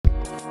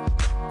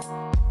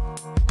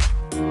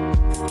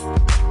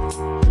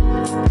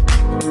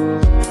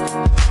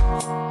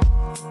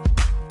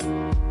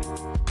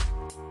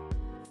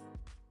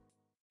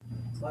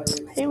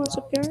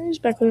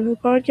back with another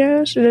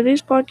podcast, and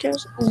today's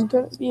podcast is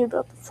going to be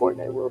about the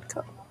Fortnite World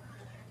Cup.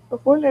 The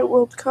Fortnite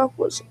World Cup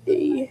was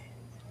a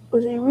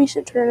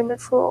recent tournament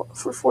for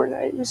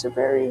Fortnite. It was a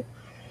very,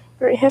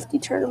 very hefty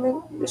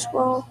tournament as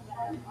well.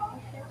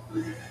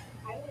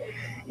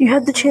 You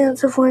had the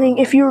chance of winning.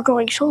 If you were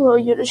going solo,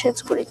 you had a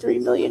chance of winning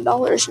 $3 million,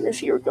 and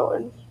if you were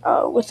going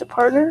with a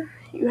partner,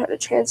 you had a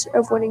chance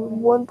of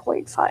winning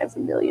 $1.5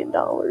 million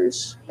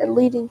and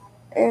leading.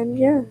 And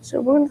yeah,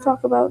 so we're going to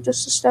talk about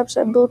just the steps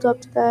that built up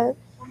to that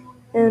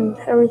and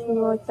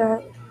everything like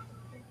that.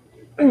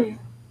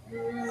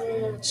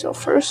 So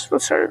first,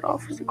 let's start it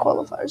off with the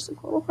qualifiers. The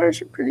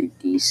qualifiers are pretty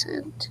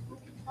decent.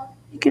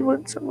 You can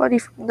win some money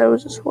from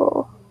those as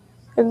well.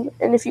 And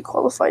if you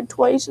qualified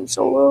twice in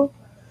solo,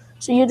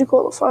 so you had to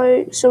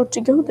qualify. So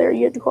to go there,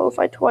 you had to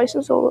qualify twice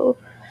in solo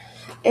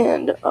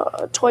and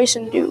twice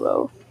in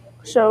duo.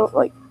 So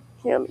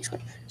makes me.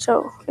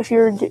 So if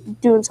you're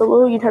doing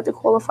solo, you'd have to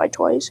qualify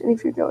twice, and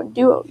if you're doing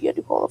duo, you had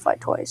to qualify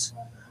twice.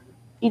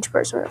 Each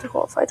person had to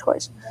qualify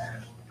twice.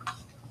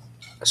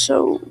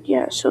 So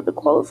the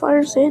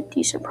qualifiers, they had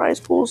decent prize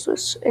pools,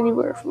 that's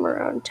anywhere from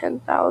around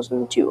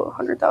 $10,000 to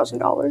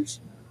 $100,000.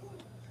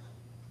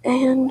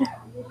 And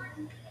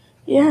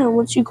yeah,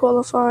 once you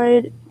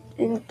qualified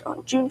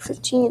on June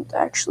 15th,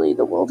 actually,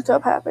 the World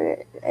Cup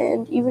happened.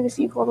 And even if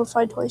you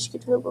qualified twice to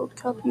get to the World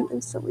Cup, you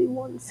instantly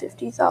won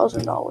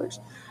 $50,000.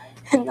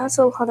 And that's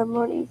a lot of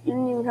money. You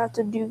didn't even have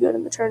to do good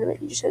in the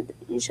tournament. You just had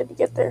to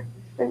get there,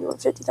 and you won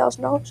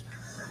 $50,000.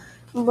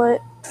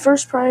 But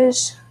first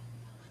prize.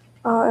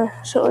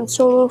 So in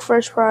solo,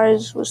 first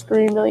prize was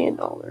 $3 million.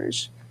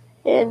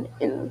 And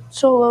in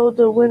solo,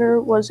 the winner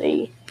was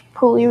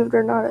believe it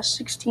or not, a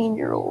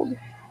 16-year-old.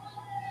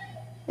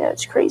 Yeah,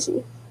 it's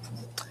crazy.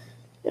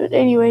 But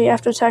anyway,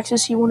 after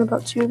taxes, he won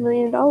about $2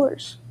 million.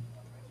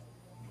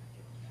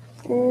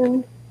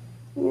 And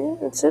yeah,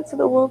 that's it for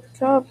the World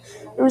Cup.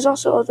 There was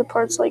also other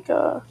parts like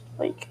a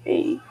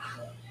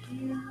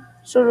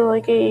sort of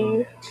like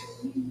a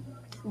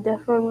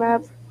death run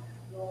map,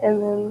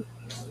 and then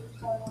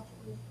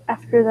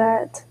after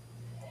that,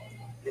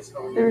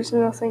 there's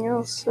nothing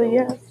else. So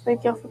yeah,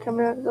 thank y'all for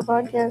coming out to the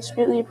podcast.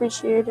 Really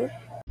appreciate it.